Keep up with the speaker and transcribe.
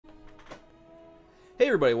Hey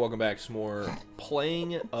everybody, welcome back to some more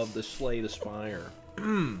playing of the Slay the Spire.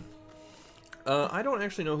 I don't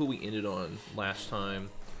actually know who we ended on last time.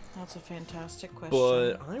 That's a fantastic question.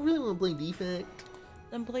 But I really want to play Defect.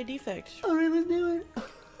 Then play Defect. Alright, let's do it.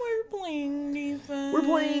 We're playing Defect. We're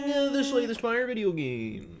playing the Slay the Spire video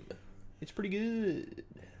game. It's pretty good.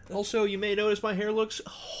 Also, you may notice my hair looks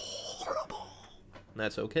horrible.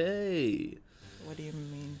 That's okay. What do you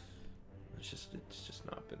mean? It's just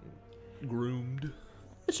not been groomed.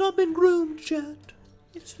 It's not been groomed, chat.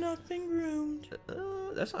 It's not been groomed.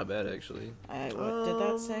 That's not bad, actually. What did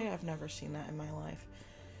that say? I've never seen that in my life.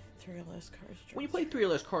 3 or less cards. When you play 3 or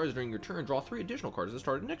less cards during your turn, draw 3 additional cards at the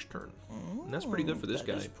start of the next turn. And that's pretty good for this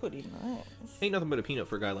guy. That's pretty nice. Ain't nothing but a peanut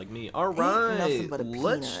for a guy like me. Alright,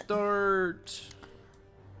 let's start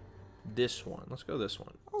this one. Let's go this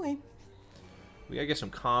one. Okay. We gotta get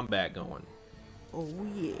some combat going. Oh,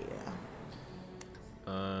 yeah.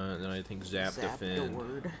 Then I think zap defend.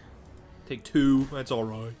 Word. Take 2, that's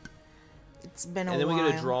alright. It's been a while. And then we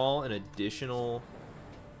get to draw an additional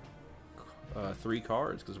 3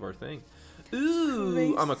 cards because of our thing. Ooh,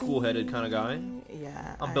 Crazy. I'm a cool-headed kind of guy.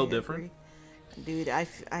 Yeah, I'm built different. Dude, I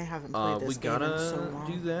haven't played this game in so long. We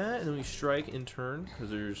gotta do that, and then we strike in turn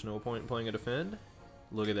because there's no point in playing a defend.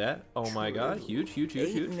 Look at that. Oh my god, huge, huge,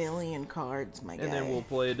 huge, huge. 8 million cards, my guy. And then we'll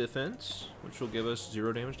play a defense, which will give us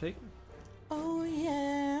 0 damage taken. Oh,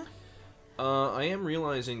 yeah. I am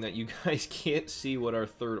realizing that you guys can't see what our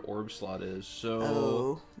 3rd orb slot is,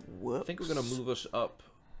 so whoops. I think we're gonna move us up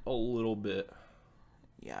a little bit.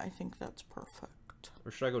 Yeah, I think that's perfect.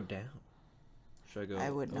 Or should I go down? Should I go? I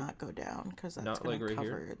would not go down because that's Not gonna like right cover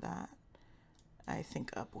here? that. I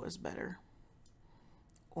think up was better.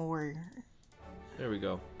 Or There we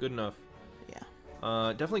go. Good enough.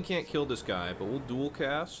 yeah. Definitely can't kill this guy, but we'll dual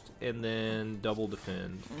cast and then double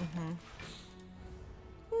defend.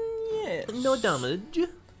 Yes. No damage.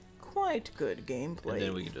 Quite good gameplay. And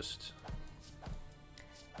then we can just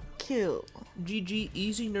kill. GG,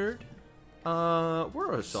 easy nerd.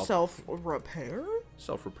 We're a Self-repair?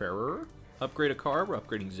 self-repairer. Upgrade a card, we're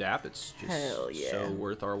upgrading Zap. It's just Hell yeah. so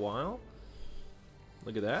worth our while.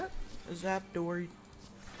 Look at that. Zap door.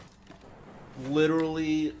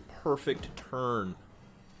 Literally perfect turn.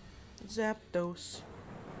 Zapdos.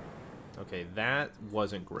 Okay, that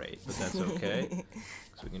wasn't great, but that's okay.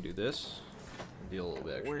 So we can do this. Deal a little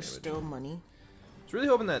bit extra We're damage. still money. I was really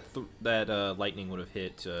hoping that lightning would have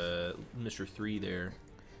hit Mr. 3 there.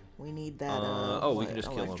 We need that. Oh, we can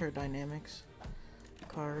just kill him. Electrodynamics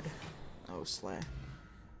card. Oh, slay.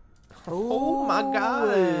 Oh my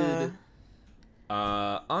god!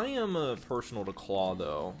 I am personal to claw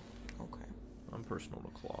though. Okay. I'm personal to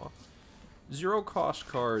claw. 0 cost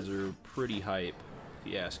cards are pretty hype,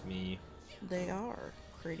 if you ask me. They are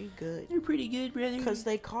pretty good. They're pretty good, brother. Because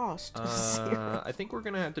they cost 0. I think we're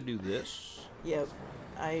gonna have to do this. Yep,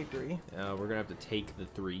 I agree. We're gonna have to take the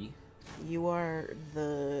 3. You are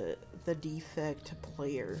the defect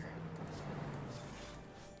player.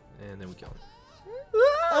 And then we kill him.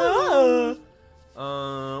 Oh!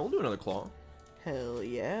 We'll do another claw. Hell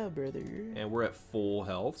yeah, brother. And we're at full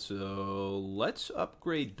health, so let's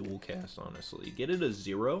upgrade dual cast, honestly. Get it a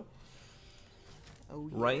 0. Oh,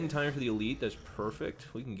 yeah. Right in time for the elite, that's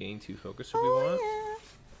perfect. We can gain 2 focus if we want. Yeah.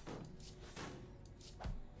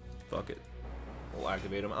 Fuck it. We'll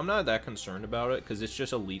activate them. I'm not that concerned about it, because it's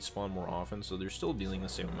just elite spawn more often, so they're still dealing the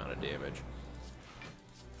same amount of damage.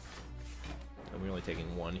 And we're only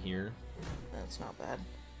taking 1 here. That's not bad.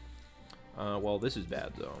 Well, this is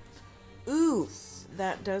bad, though. Oof,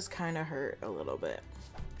 that does kind of hurt a little bit.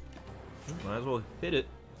 Might as well hit it.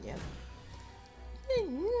 Yeah.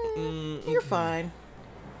 You're fine.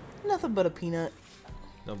 Nothing but a peanut.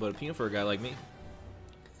 No, but a peanut for a guy like me.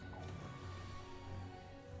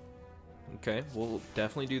 Okay, we'll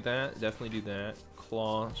definitely do that. Definitely do that.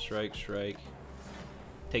 Claw, strike, strike.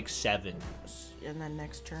 Take 7. And then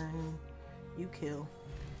next turn, you kill.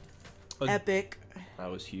 Uh, Epic.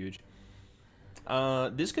 That was huge.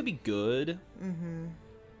 This could be good.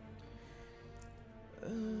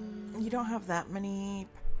 You don't have that many.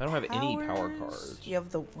 I don't have any power cards. You have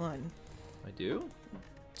the 1. I do?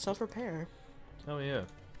 Self-repair. Oh, yeah.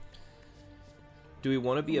 Do we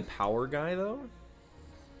want to be a power guy, though?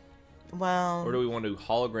 Well. Or do we want to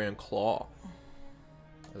hologram claw?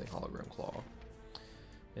 I think hologram claw.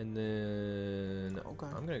 And then Okay.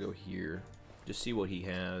 I'm going to go here. Just see what he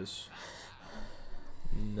has.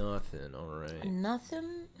 Nothing. Alright.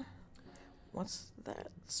 Nothing? What's that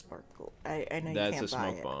sparkle? I know That's you a can't buy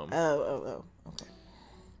smoke it. bomb. Oh. Okay.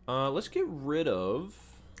 Let's get rid of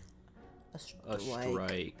A a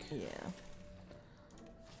strike. Yeah.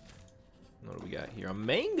 What do we got here? A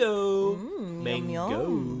mango. Mango.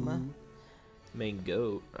 Yum.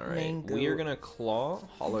 Mango. All right. Mango. We are gonna claw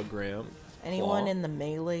hologram. Anyone claw. in the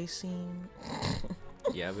melee scene?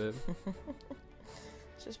 Yeah, babe.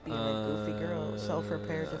 Just being a goofy girl,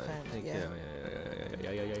 self-repair defense. Yeah.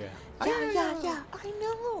 Yeah. I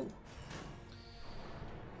know.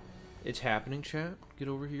 It's happening, chat. Get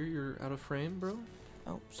over here. You're out of frame, bro.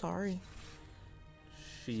 Oh, sorry.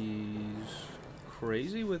 She's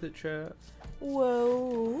crazy with it, chat.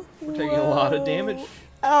 Whoa. We're taking a lot of damage.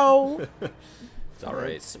 Ow. It's all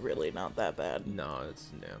right. It's really not that bad. No, it's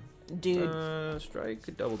no. Dude.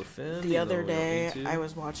 Strike, double defend. The other day, I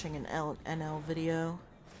was watching an NL video.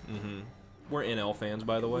 We're NL fans,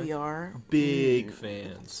 by the way. We are Big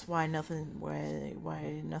fans. That's why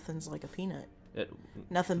nothing's like a peanut. It,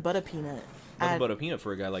 Nothing but a peanut. nothing but a peanut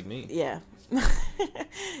for a guy like me. Yeah.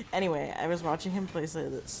 Anyway, I was watching him play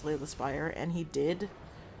Slay the Spire, and he did.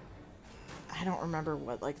 I don't remember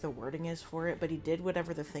what like the wording is for it, but he did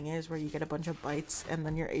whatever the thing is where you get a bunch of bites and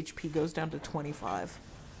then your HP goes down to 25.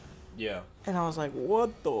 Yeah. And I was like,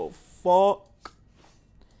 what the fuck?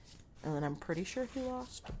 And then I'm pretty sure he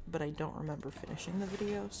lost, but I don't remember finishing the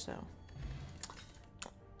video, so.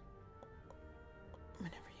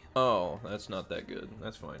 Whenever you. Oh, that's not that good.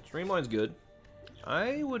 That's fine. Streamline's good.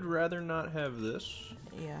 I would rather not have this.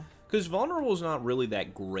 Yeah. Because vulnerable is not really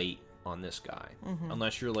that great on this guy.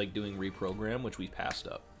 Unless you're like doing reprogram, which we passed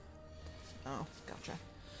up. Oh, gotcha.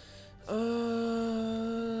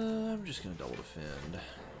 I'm just gonna double defend.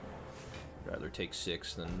 Rather take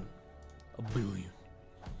 6 than a billion.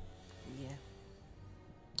 Yeah.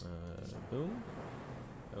 Boom.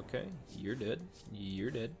 Okay, you're dead. You're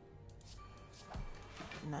dead.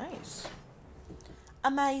 Nice.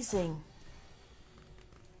 Amazing.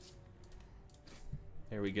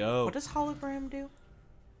 There we go. What does hologram do?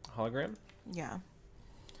 Hologram? Yeah.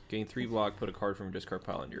 Gain 3 block, put a card from your discard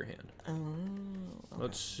pile into your hand. Oh. Okay.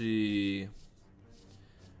 Let's see.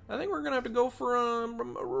 I think we're gonna have to go for a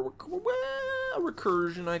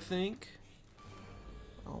recursion, I think.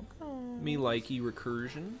 Okay. Me likey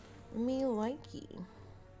recursion. Me likey.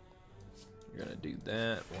 You're gonna do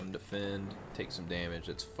that. 1 defend, take some damage,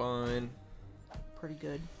 that's fine. Pretty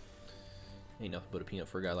good. Ain't nothing but a peanut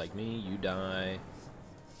for a guy like me. You die.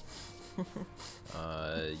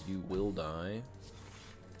 You will die.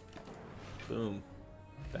 Boom.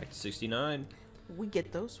 Back to 69. We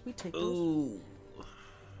get those. We take those. Ooh.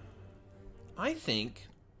 I think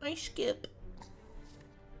I skip.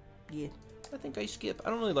 Yeah. I think I skip. I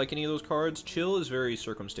don't really like any of those cards. Chill is very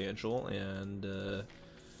circumstantial, and the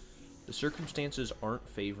circumstances aren't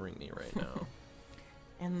favoring me right now.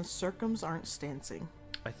 And the circums aren't stancing.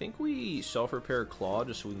 I think we self-repair Claw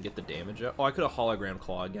just so we can get the damage out. Oh, I could have hologram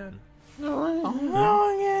Claw again.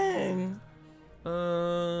 Oh, again.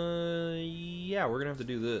 Yeah, we're gonna have to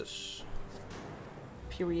do this.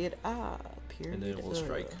 Period. Period. And then we'll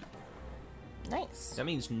strike. Nice. That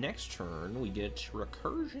means next turn we get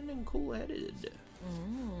recursion and cool-headed.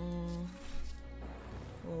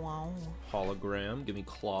 Wow. Hologram, give me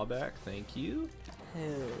Claw back, thank you.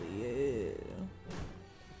 Hell yeah.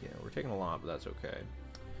 Yeah, we're taking a lot, but that's okay.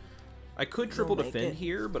 I could triple We'll make defend it.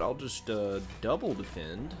 here, but I'll just double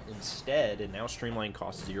defend instead, and now Streamline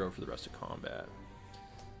costs 0 for the rest of combat.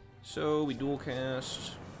 So we dual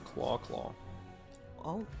cast Claw.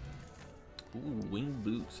 Oh. Ooh, winged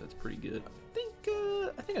boots, that's pretty good.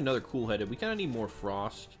 I think another cool-headed. We kind of need more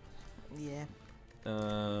frost. Yeah. Who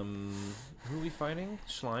are we fighting?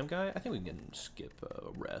 Slime guy? I think we can skip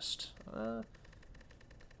rest. I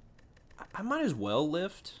might as well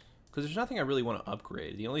lift, because there's nothing I really want to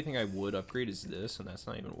upgrade. The only thing I would upgrade is this, and that's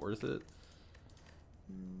not even worth it.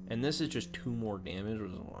 And this is just 2 more damage, or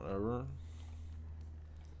whatever.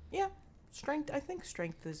 Yeah. Strength. I think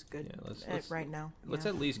strength is good Yeah, let's right now. Let's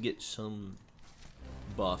Yeah. at least get some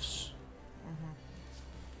buffs.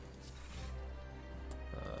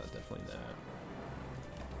 Definitely that.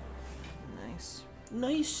 Nice.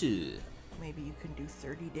 Nice. Maybe you can do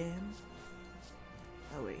 30 dam.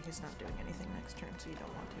 Oh wait, he's not doing anything next turn, so you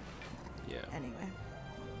don't want to. Yeah. Anyway.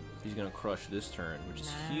 He's gonna crush this turn, which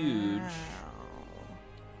is huge.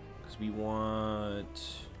 Because we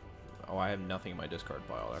want... Oh, I have nothing in my discard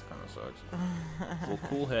pile. That kind of sucks. Well,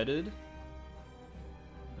 cool-headed.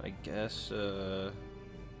 I guess,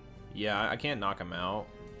 yeah, I can't knock him out.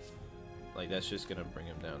 Like, that's just gonna bring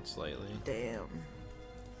him down slightly. Damn.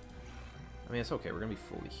 I mean, it's okay. We're gonna be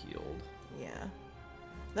fully healed. Yeah.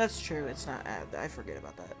 That's true. It's not... I forget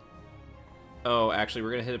about that. Oh, actually,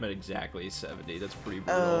 we're gonna hit him at exactly 70. That's pretty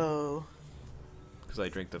brutal. Oh. Because I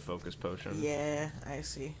drink the focus potion. Yeah, I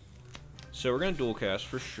see. So we're gonna dual cast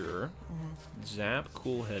for sure. Zap,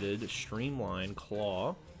 cool-headed, streamline,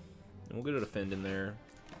 claw, and we'll get a defend in there.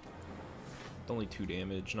 It's only 2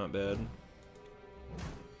 damage, not bad.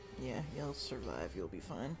 Yeah, you'll survive. You'll be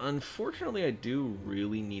fine. Unfortunately, I do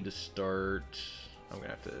really need to start. I'm gonna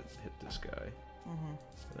have to hit this guy. And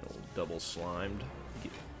then we'll double slimed.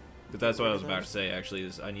 But that's what I was about to say. Actually,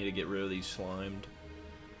 is I need to get rid of these slimed.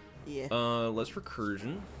 Yeah. Let's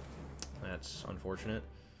recursion. That's unfortunate.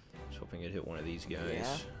 Just hoping I'd hit one of these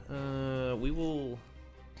guys. Yeah. We will.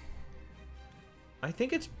 I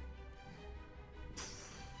think it's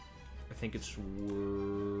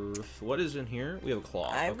worth. What is in here? We have a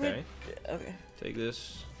claw. Okay. Okay. Take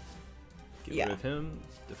this. Get rid of him.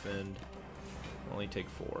 Defend. Only take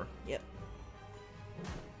 4. Yep.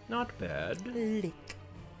 Not bad. Lick.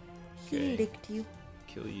 Okay. He licked you.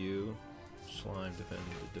 Kill you. Slime.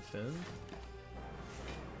 Defend.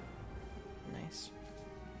 Nice.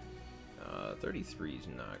 33 is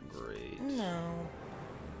not great. No.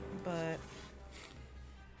 But.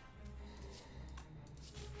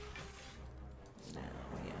 No,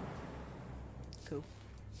 yeah. Cool.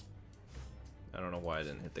 I don't know why I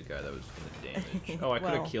didn't hit the guy that was gonna damage. Oh, I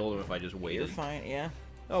could have killed him if I just waited. You're fine, yeah.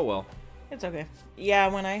 Oh well. It's okay. Yeah,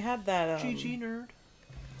 when I had that GG nerd.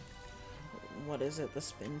 What is it? The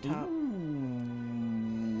spin top?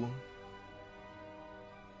 Ooh.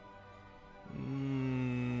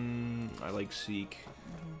 I like Seek.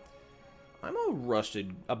 I'm a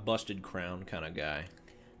busted crown kind of guy.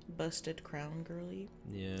 Busted crown girly?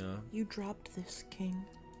 Yeah. You dropped this, king.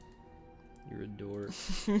 You're a dork.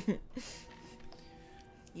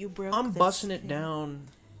 You broke I'm this, busting it king. down.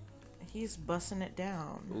 He's bussing it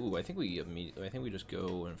down. Ooh, I think we just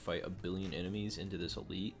go and fight 1 billion enemies into this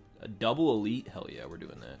elite. A double elite? Hell yeah, we're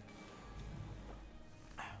doing that.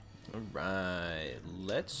 Alright,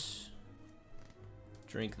 let's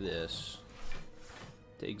drink this.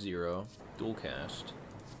 Take 0. Dual cast.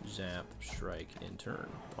 Zap, strike, in turn.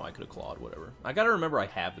 Oh, I could have clawed, whatever. I gotta remember I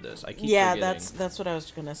have this. I keep forgetting. that's what I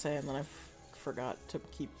was gonna say, and then I forgot to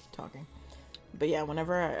keep talking. But yeah,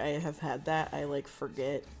 whenever I have had that, I like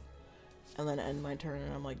forget, and then end my turn,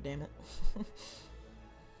 and I'm like, damn it.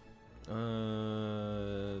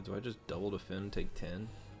 Do I just double defend, take 10?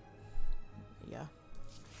 Yeah.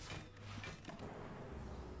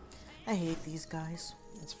 I hate these guys.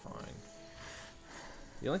 That's fine.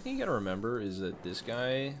 The only thing you gotta remember is that this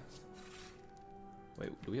guy...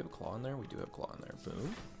 Wait, do we have a claw in there? We do have a claw in there.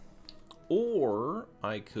 Boom. Or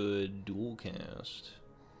I could dual cast.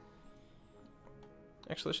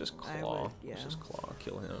 Actually, let's just claw. Let's just claw.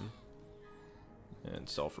 Kill him. And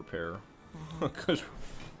self-repair. Because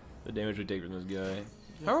the damage we take from this guy.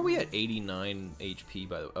 How are we at 89 HP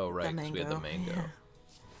by the... Oh, right, because we had the mango. Yeah.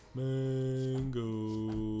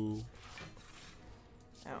 Mango.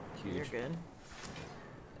 Oh, huge. You're good.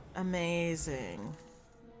 Amazing.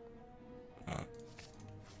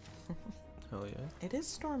 Hell yeah. It is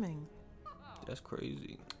storming. That's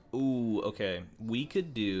crazy. Ooh, okay. We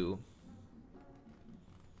could do...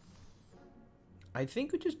 I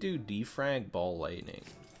think we just do defrag ball lightning.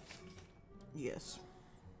 Yes.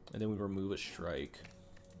 And then we remove a strike.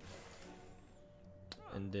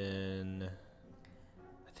 And then...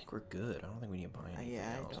 I think we're good. I don't think we need to buy anything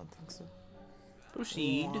else. I don't think so.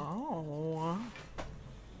 Proceed. Wow.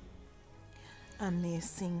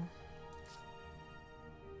 Amazing.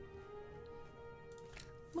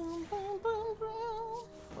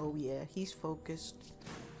 Oh yeah, he's focused.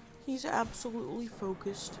 He's absolutely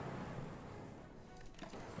focused.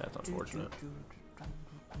 That's unfortunate.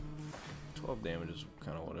 12 damage is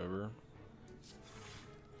kind of whatever.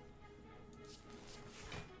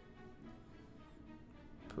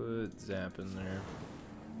 Put Zap in there.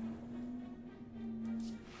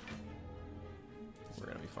 We're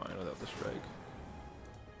gonna be fine without the strike.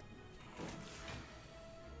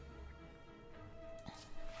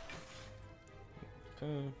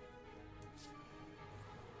 Okay.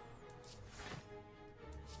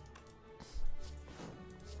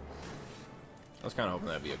 I was kind of hoping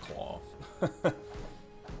that'd be a claw.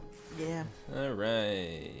 Yeah. All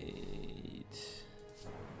right.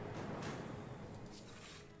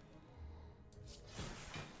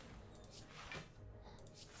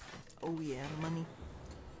 Oh yeah, money.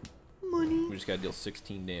 Money. We just gotta deal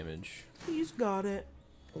 16 damage. He's got it.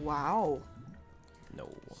 Wow. No.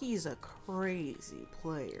 He's a crazy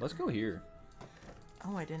player. Let's go here.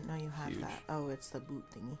 Oh, I didn't know you had Huge. that. Oh, it's the boot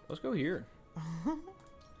thingy. Let's go here.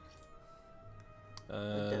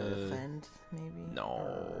 Defend, maybe?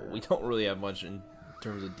 No, we don't really have much in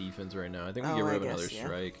terms of defense right now. I think we get rid of another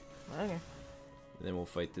strike. Okay. And then we'll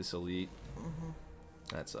fight this elite.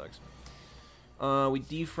 That sucks. We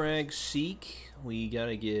defrag Seek. We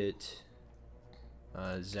gotta get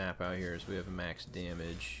Zap out here so we have max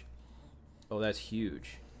damage. Oh, that's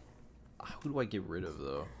huge. Who do I get rid of,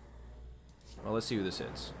 though? Well, let's see who this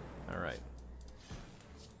hits. Alright.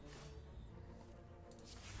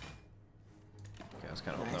 Okay, I was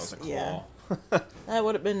kind of hoping that was a Claw. Yeah. That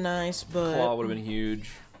would have been nice, but... Claw would have been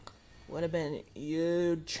huge. Would have been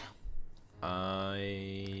huge. I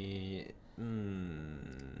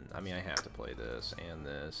mean, I have to play this, and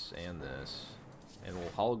this, and this. And we'll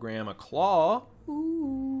hologram a Claw.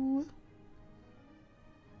 Ooh.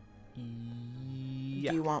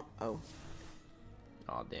 Yeah. Do you want... Oh.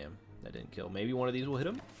 Aw, damn. That didn't kill. Maybe one of these will hit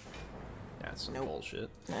him? That's some bullshit.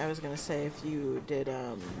 I was gonna say, if you did,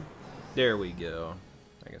 There we go.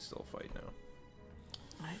 I can still fight now.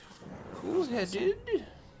 Cool-headed.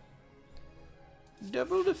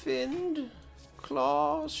 Double defend.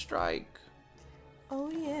 Claw strike. Oh,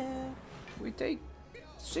 yeah. We take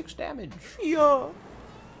 6 damage. Yeah.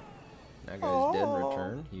 That guy's dead in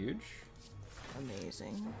return. Huge.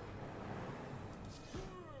 Amazing.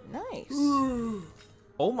 Nice.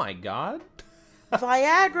 Oh my god.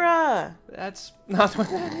 Viagra! That's not what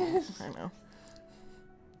that is. I know.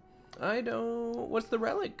 I don't... What's the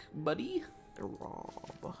relic, buddy? The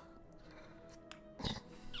Rob.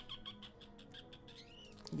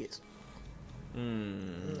 Yes.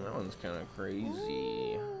 That one's kind of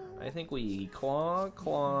crazy. I think we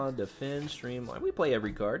claw, defend, streamline. We play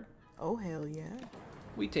every card. Oh, hell yeah.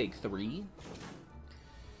 We take 3.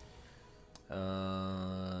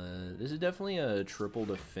 This is definitely a triple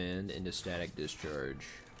defend into static discharge.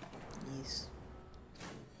 Yes.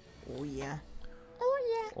 Oh, yeah. Oh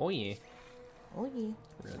yeah. Oh, yeah.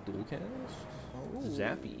 We're gonna dual cast. Oh.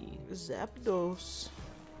 Zappy. Zapdos.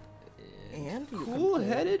 And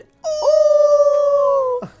Cool-headed.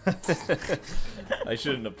 Oh! I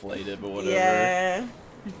shouldn't have played it, but whatever. Yeah.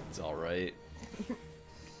 It's alright.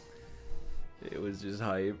 It was just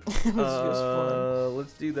hype. It was just fun.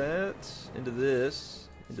 Let's do that. Into this.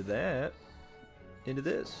 Into that. Into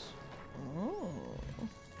this. Oh.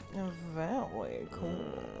 Very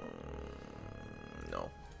cool. No.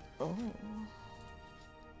 Oh.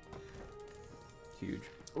 Huge.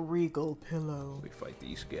 Regal pillow. We fight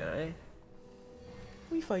these guy.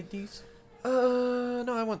 We fight these. No,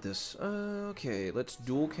 I want this. Okay, let's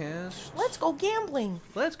dual cast. Let's go gambling.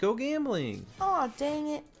 Let's go gambling. Aw, dang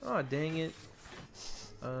it. Aw, dang it.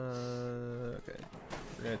 Okay.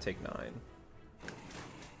 We're gonna take 9.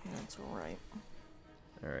 That's alright.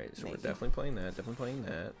 Alright, so Maybe. we're definitely playing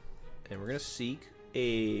that, And we're gonna seek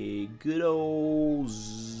a good old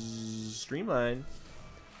streamline.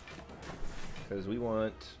 Because we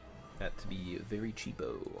want that to be very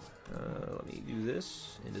cheapo. Let me do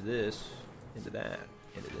this, into that,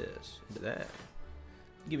 into this, into that.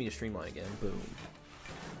 Give me a streamline again. Boom.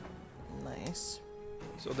 Nice.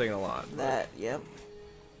 Still taking a lot. That, yep.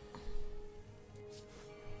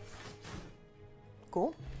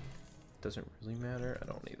 Cool. Doesn't really matter. I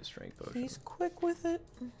don't need the strength potion. He's quick with it.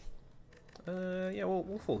 Yeah,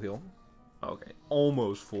 we'll full heal. Okay,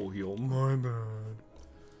 almost full heal. My bad.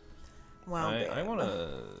 Wow. I want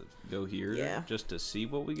to go here just to see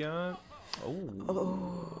what we got.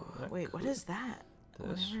 Oh. Wait, what is that?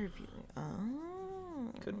 This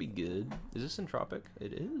could be good. Is this entropic?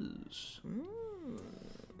 It is.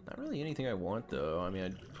 Not really anything I want though. I mean,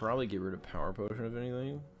 I'd probably get rid of power potion if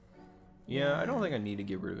anything. Yeah, I don't think I need to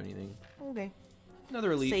get rid of anything. Okay.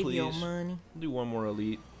 Another elite, Save please. your money. Do one more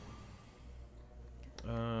elite.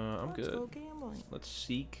 I'm Let's good. go gambling. Let's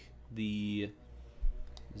seek the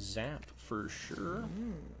zap for sure.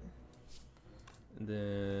 And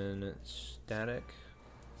then static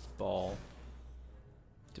ball.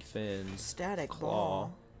 Defend. Static claw.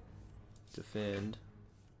 ball. Defend.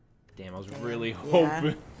 Damn, I was really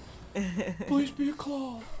hoping. Please be a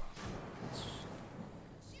claw.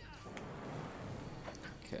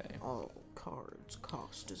 Okay. All cards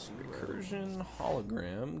cost a 0. Recursion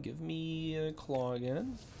hologram. Give me a claw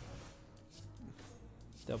again.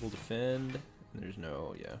 Double defend. There's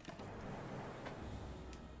no, yeah.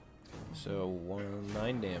 So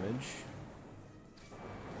 9 damage.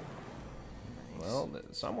 Nice. Well,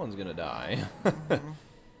 someone's gonna die.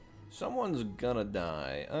 Someone's gonna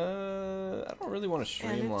die. I don't really want to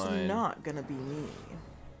streamline. And it's not gonna be me.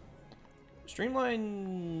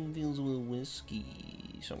 Streamline feels a little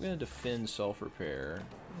risky, so I'm gonna defend self-repair.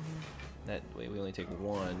 That way we only take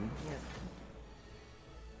 1. Yeah.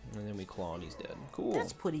 And then we claw and he's dead. Cool.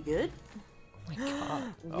 That's pretty good. Oh my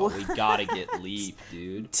god. Oh, we gotta get leap,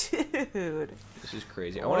 dude. Dude. This is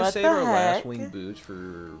crazy. I want to save our last wing boots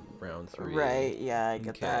for round 3. Right, yeah, I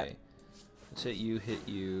get that. Let's hit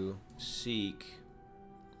you, seek.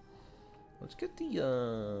 Let's get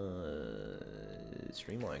the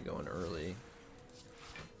streamline going early.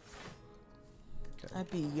 Okay.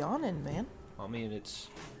 I'd be yawning, man. I mean, it's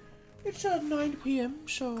 9 p.m.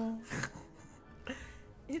 so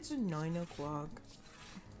it's 9 o'clock.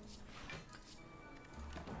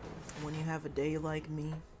 When you have a day like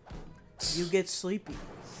me, you get sleepy.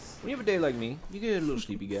 When you have a day like me, you get a little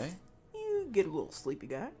sleepy guy. You get a little sleepy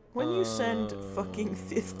guy. When you send fucking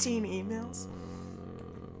 15 emails.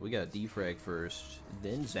 We got Defrag first,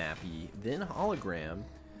 then Zappy, then Hologram.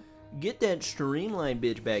 Get that streamline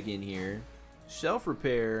bitch back in here.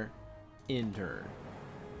 Self-repair, intern.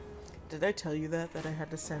 Did I tell you that I had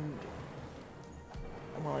to send...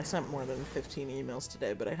 Well, I sent more than 15 emails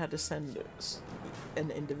today, but I had to send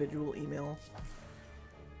an individual email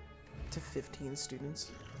to 15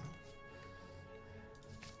 students.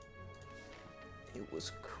 It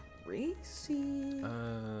was crazy. Who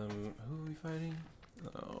are we fighting?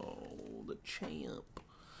 Oh, the champ.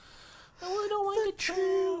 I really don't like the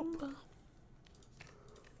champ.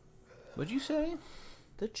 What'd you say?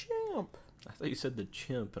 The champ. I thought you said the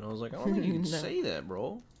chimp, and I was like, I don't think you can say that,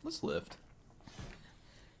 bro. Let's lift.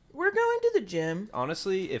 We're going to the gym.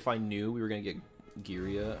 Honestly, if I knew we were gonna get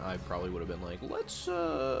Giria, I probably would have been like, let's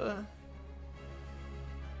okay,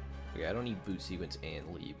 I don't need boot sequence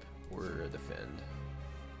and leap or defend.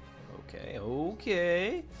 Okay,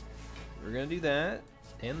 okay. We're gonna do that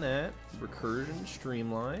and that. Recursion,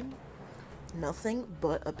 streamline. Nothing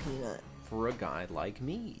but a peanut. For a guy like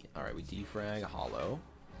me. Alright, we defrag hollow.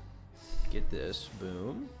 Get this.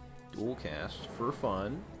 Boom. Dual cast for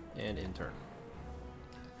fun. And intern.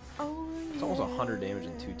 Oh, it's almost 100 damage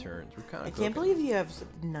in 2 turns. We're kind of I can't believe you have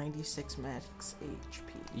 96 max HP.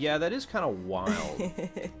 Yeah, that is kind of wild.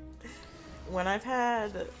 When I've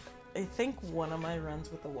had, I think one of my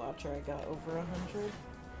runs with the Watcher, I got over 100.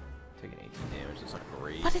 Taking 18 damage, that's not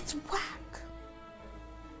great. But it's whack!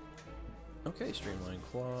 Okay, streamline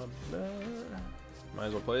claw. Might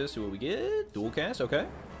as well play this, see what we get. Dual cast, okay.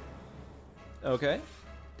 Okay.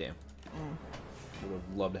 Damn. Would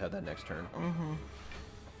have loved to have that next turn.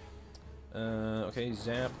 Okay,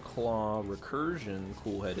 zap, claw, recursion,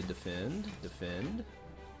 cool-headed, defend. Defend.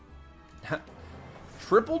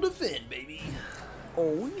 Triple defend, baby.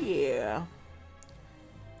 Oh, yeah.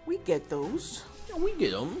 We get those. Yeah, we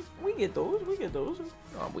get them. We get those. We get those.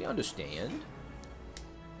 We understand.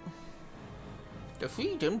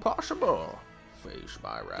 Defeat impossible. Face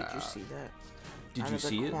by right. Did you see that? Did you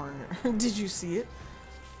see it? Did you see it?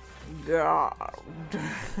 God.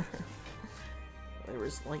 There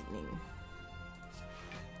was lightning.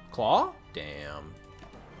 Claw? Damn.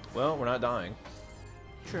 Well, we're not dying.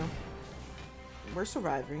 True. We're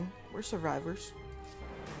surviving. We're survivors.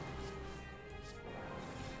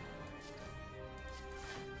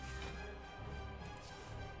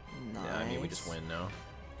 Nice. Yeah, I mean, we just win now.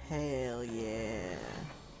 Hell yeah.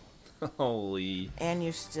 Holy. And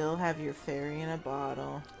you still have your fairy in a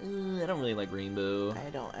bottle. I don't really like rainbow. I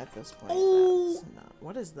don't at this point. Oh. That's not...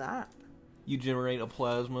 What is that? You generate a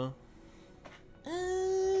plasma.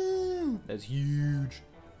 That's huge.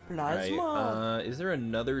 Plasma. Right. Is there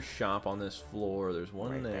another shop on this floor? There's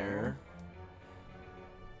one Right there.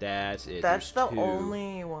 That's it. That's There's the two.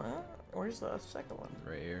 only one. Where's the second one?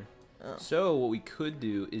 Right here. Oh. So what we could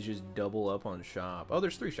do is just double up on shop. Oh,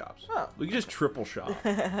 there's 3 shops. Oh. We could just triple shop.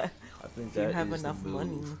 I think If that you have is enough the money.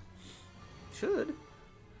 move. Should.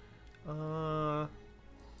 Don't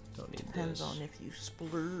need Depends this. on if you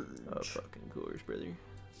splurge. Oh, fucking course, brother.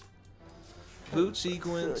 Boot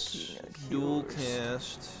sequence, dual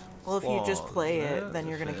cast. Well, if you just claws, play it, that, then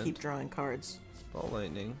you're gonna defend, keep drawing cards. Ball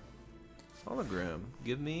lightning. Hologram.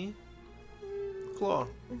 Give me claw.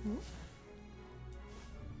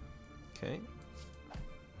 Okay.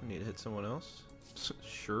 I need to hit someone else.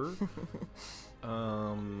 Sure. Yeah,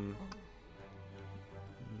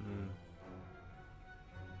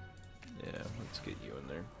 let's get you in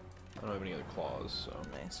there. I don't have any other claws, so.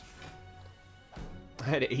 Nice. I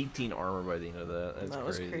had 18 armor by the end of that. That's That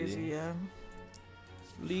was crazy, yeah.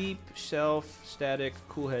 Leap, self, static,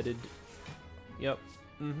 cool-headed. Yep.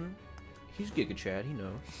 He's Giga Chad, he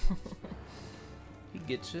knows. He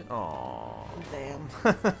gets it. Aww. Damn.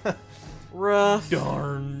 Rough.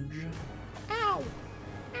 Darn. Ow.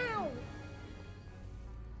 Ow.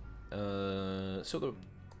 So the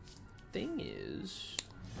thing is,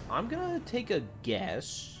 I'm gonna take a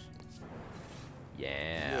guess.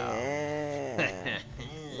 Yeah.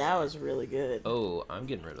 That was really good. Oh, I'm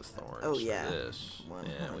getting rid of thorns. Oh, yeah. For this.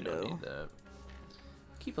 Yeah, we don't 100. need that.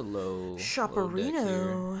 Keep a low. Shopperino.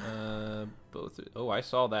 Low deck here. Both. Oh, I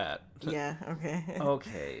saw that. Yeah. Okay.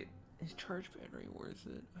 Okay. Is charge battery worth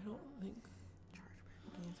it? I don't think.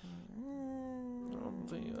 I don't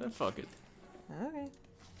think. Fuck it. Okay.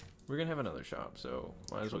 We're gonna have another shop, so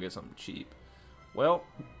might as well get something cheap. Well,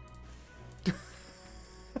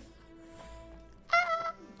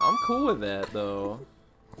 I'm cool with that though.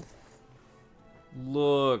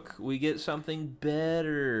 Look, we get something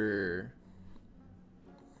better.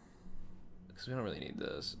 Because we don't really need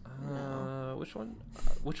this. No. Which one?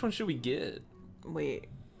 Which one should we get? Wait.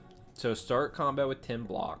 So start combat with 10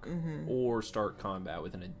 block, or start combat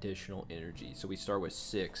with an additional energy. So we start with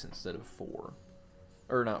 6 instead of 4.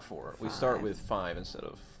 Or not 4. 5. We start with 5 instead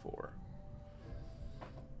of 4.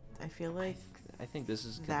 I feel like I think this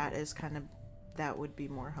is... that is kind of... That would be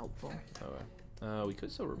more helpful. Okay. We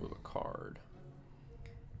could still remove a card.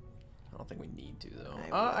 I don't think we need to, though.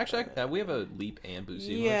 I Actually, we have a leap and boost.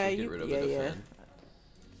 Yeah, Let's get rid of the defend.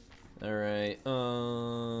 Alright,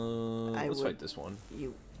 let's fight this one.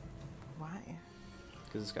 Why?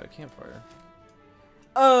 Because it's got a campfire.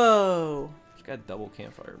 Oh! It's got a double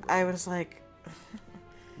campfire. Bro. I was like...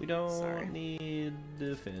 We don't need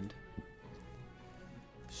defend.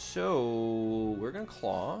 So, we're going to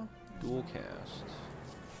claw, dual cast,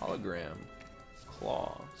 hologram,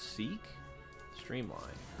 claw, seek, streamline,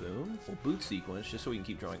 boom. We'll boot sequence just so we can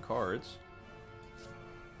keep drawing cards.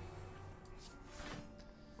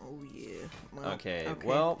 Oh yeah. Well, okay,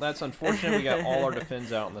 well, that's unfortunate. We got all our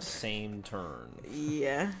defends out in the same turn.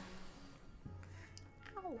 Yeah.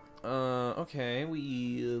 Okay,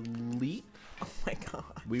 we leap. Oh my god.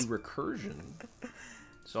 We recursion.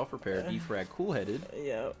 Self-repair, defrag, cool-headed.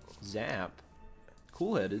 Yep. Zap.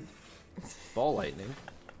 Cool-headed. Ball lightning.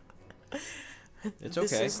 It's okay.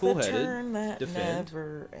 This is Cool-headed. the turn that defend.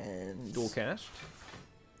 never ends. Dual cast.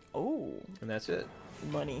 Oh. And that's it.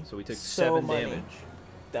 Money. So we took So 7 money. damage.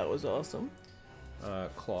 That was awesome.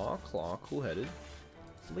 Claw, cool-headed.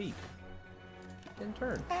 Leap. End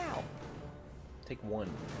turn. Ow. Take 1.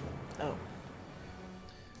 Oh.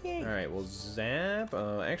 Yay. Alright, well, zap.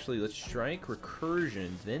 Actually, let's strike, recursion,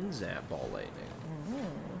 then zap, ball lightning.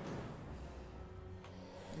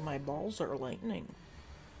 My balls are lightning.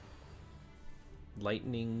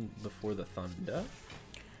 Lightning before the thunder.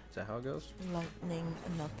 Is that how it goes? Lightning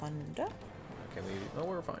and the thunder. Okay, we... Oh,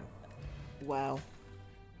 we're fine. Wow.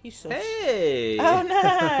 He's so... Hey! Oh,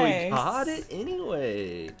 nice! We got it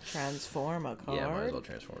anyway. Transform a card. Yeah, might as well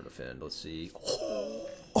transform or defend. Let's see.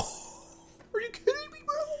 Are you kidding me,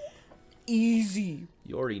 bro? Easy.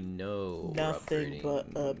 You already know. Nothing but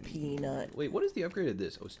a peanut. Wait, what is the upgrade of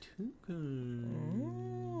this? Oh, it's toucan.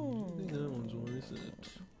 I think that one's worth it.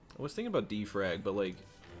 I was thinking about defrag, but like,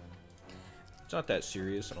 it's not that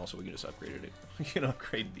serious, and also we can just upgrade it. We can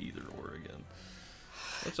upgrade either or again.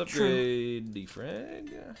 Let's upgrade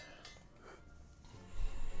defrag.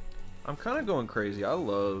 I'm kind of going crazy. I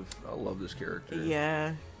love this character.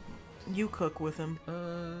 Yeah. You cook with him.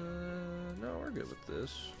 No, we're good with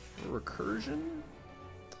this. Recursion?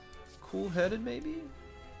 Cool-headed, maybe?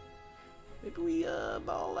 Maybe we,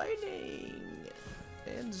 ball lightning.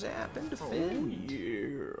 And zap and defend. Oh,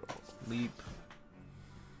 yeah. Leap.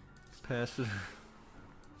 Pass it.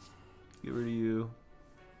 Get rid of you.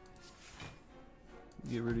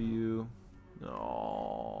 Get rid of you.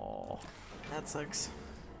 Oh. That sucks.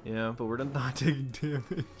 Yeah, but we're not taking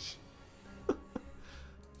damage.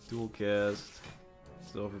 Dual cast.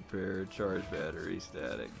 Self-repair. Charge battery.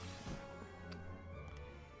 Static.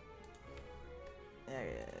 Yeah.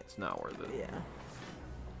 It's not worth it. Yeah.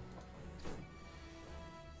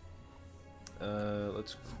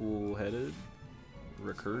 Let's cool-headed.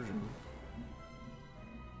 Recursion.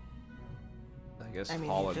 I guess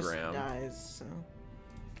hologram. He just dies, so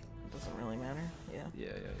it doesn't really matter. Yeah.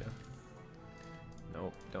 Yeah.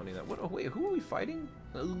 Nope, don't need that. What? Oh, wait, who are we fighting?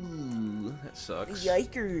 Ooh, that sucks.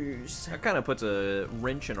 Yikers. That kind of puts a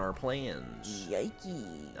wrench in our plans.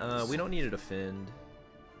 Yikes. We don't need to defend.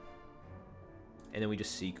 And then we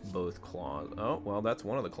just seek both claws. Oh, well, that's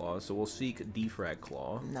one of the claws, so we'll seek defrag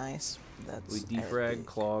claw. Nice. That's We defrag,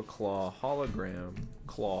 claw, hologram,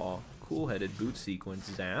 claw, cool-headed, boot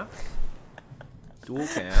sequence, zap, dual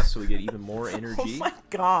cast, so we get even more energy. Oh my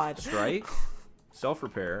god. Strike,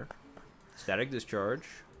 self-repair, static discharge,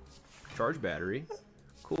 charge battery,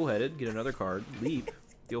 cool-headed, get another card, leap,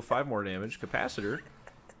 deal 5 more damage, capacitor,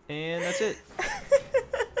 and that's it.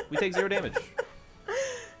 We take 0 damage.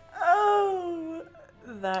 Oh,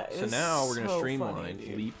 that is So now we're going to so streamline,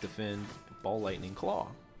 funny, leap, defend, ball, lightning, claw,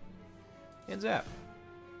 and zap.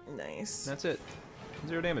 Nice. That's it.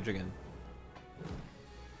 0 damage again.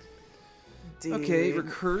 Dude. Okay,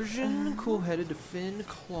 recursion, cool-headed, defend,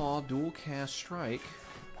 claw, dual cast, strike.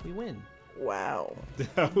 We win. Wow.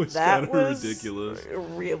 That was That kind of was ridiculous.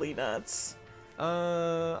 really nuts.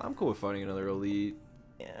 I'm cool with fighting another elite.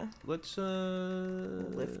 Yeah. Let's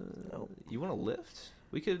Lift. Oh, You want to lift?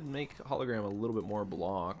 We could make hologram a little bit more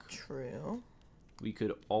block. true. We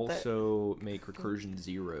could also make recursion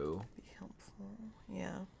 0. Be helpful.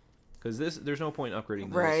 Yeah. Because there's no point upgrading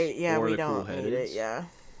this. Right. Yeah, or we the don't cool need it. Yeah.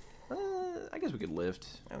 I guess we could lift.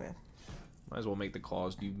 Okay. Might as well make the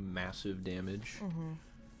claws do massive damage. Mm-hmm.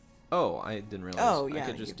 Oh, I didn't realize. Oh, yeah, I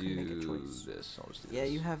could just you can make a do choice. this. I'll just do Yeah,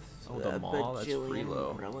 this. you have Oh, the maw? That's free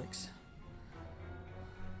low. relics.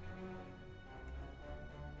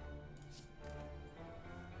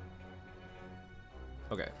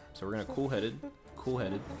 Okay, so we're gonna cool-headed,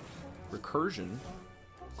 recursion,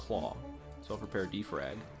 claw, self-repair,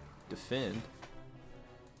 defrag, defend,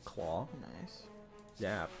 claw, Nice.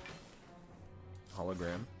 zap,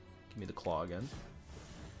 hologram. Give me the claw again.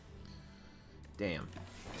 Damn.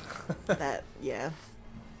 Yeah.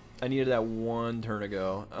 I needed that one turn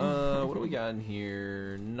ago. What do we got in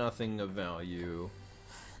here? Nothing of value.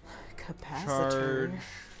 Capacitor. Charge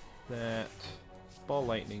that. Ball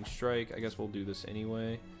lightning strike. I guess we'll do this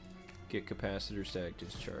anyway. Get capacitor stack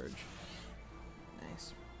discharge.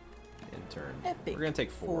 Nice. In turn. Epic. We're gonna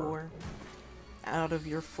take 4. Out of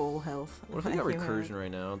your full health. What if we got that you recursion had.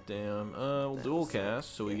 right now? Damn. We'll dual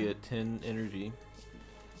cast, so we yeah. get 10 energy.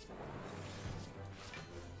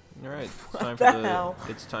 Alright,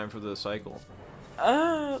 it's time for the cycle.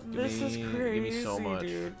 This is crazy, Give me so much.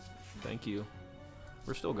 dude. Thank you.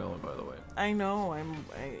 We're still going, by the way. I know,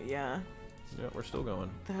 yeah. Yeah, we're still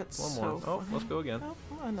going. That's one so more. Oh, funny. let's go again. Oh,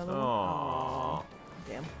 another one. Aww.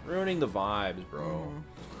 Damn. Ruining the vibes, bro.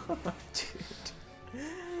 Dude.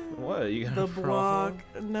 What? You got The a block.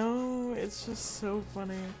 problem? No, it's just so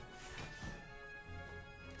funny.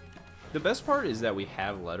 The best part is that we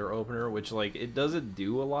have letter opener, which like it doesn't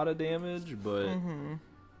do a lot of damage, but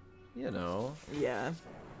you know. Yeah.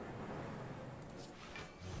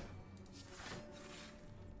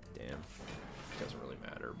 Damn. Doesn't really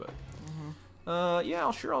matter, but yeah,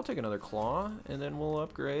 I'll take another claw, and then we'll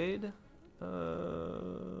upgrade. I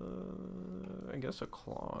guess a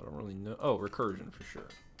claw. I don't really know. Oh, recursion for sure.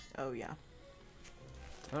 Oh yeah.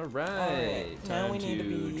 All right. Alright, now Time we need to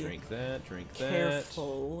be drink that. Drink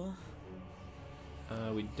careful.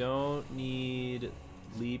 that. We don't need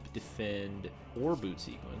leap, defend, or boot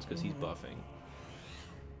sequence because he's buffing.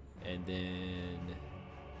 And then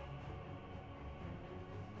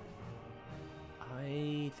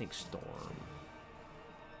I think storm.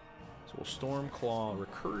 So we'll storm, claw,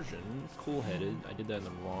 recursion, cool-headed. I did that in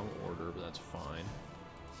the wrong order, but that's fine.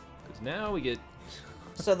 Because now we get.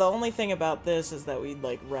 So the only thing about this is that we'd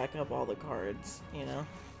like rack up all the cards, you know?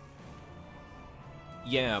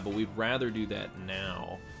 Yeah, but we'd rather do that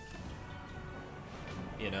now.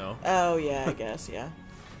 You know? Oh yeah, I guess, yeah.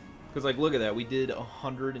 Because like, look at that. We did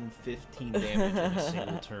 115 damage in a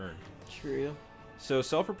single turn. True. So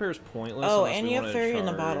self-repair is pointless. Oh, unless and we you have wanna fairy in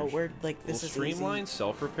the charge. bottle. We're like this We'll is streamline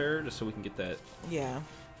self-repair just so we can get that. easy. Yeah.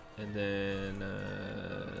 And then,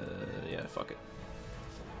 yeah, fuck it.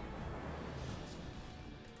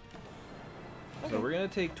 Okay. So we're gonna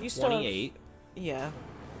take You still have- 28, Yeah,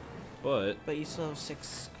 but but you still have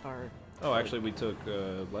 6 card. oh, actually we took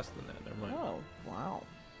less than that. Never mind. Oh, wow.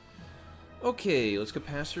 Okay, let's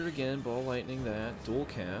capacitor again. Ball lightning that. Dual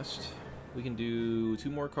cast. We can do 2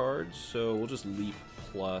 more cards, so we'll just leap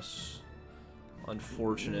plus.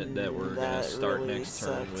 Unfortunate that we're gonna That start really next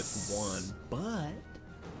turn with sucks. 1, but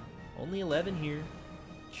only 11 here.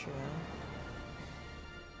 Sure.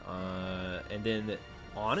 And then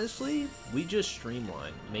honestly, we just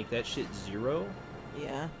streamline, make that shit 0,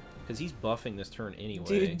 Yeah. because he's buffing this turn anyway.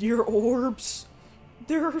 Dude, your orbs.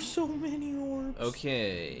 There are so many orbs.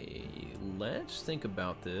 Okay, let's think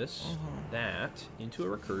about this. That into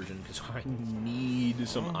a recursion, because I need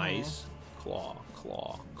some ice. Claw,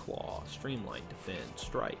 claw, claw. Streamline, defend,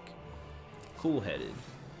 strike. Cool-headed.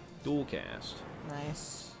 Dual cast.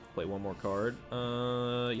 Nice. Play 1 more card.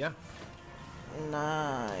 Yeah.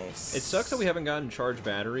 Nice. It sucks that we haven't gotten charged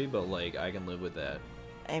battery, but like I can live with that.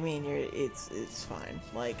 I mean, it's fine.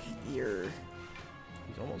 Like you're.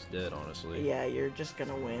 He's almost dead, honestly. Yeah, you're just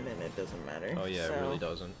gonna win, and it doesn't matter. Oh yeah, so, it really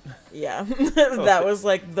doesn't. Yeah, that was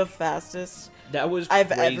like the fastest That was I've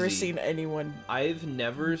crazy. ever seen anyone. I've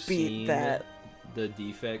never seen that. the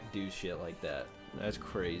Defect do shit like that. That's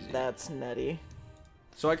crazy. That's nutty.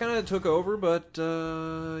 So I kind of took over, but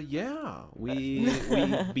yeah, we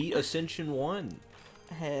beat Ascension 1.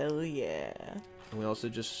 Hell yeah! And we also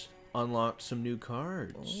just unlocked some new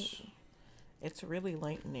cards. Ooh. It's really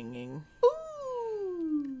lightninging.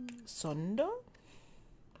 Thunder?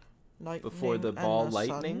 Lightning Before the and ball the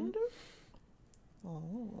lightning? thunder?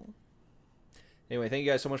 Oh. Anyway, thank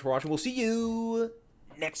you guys so much for watching. We'll see you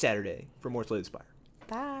next Saturday for more Slay the Spire.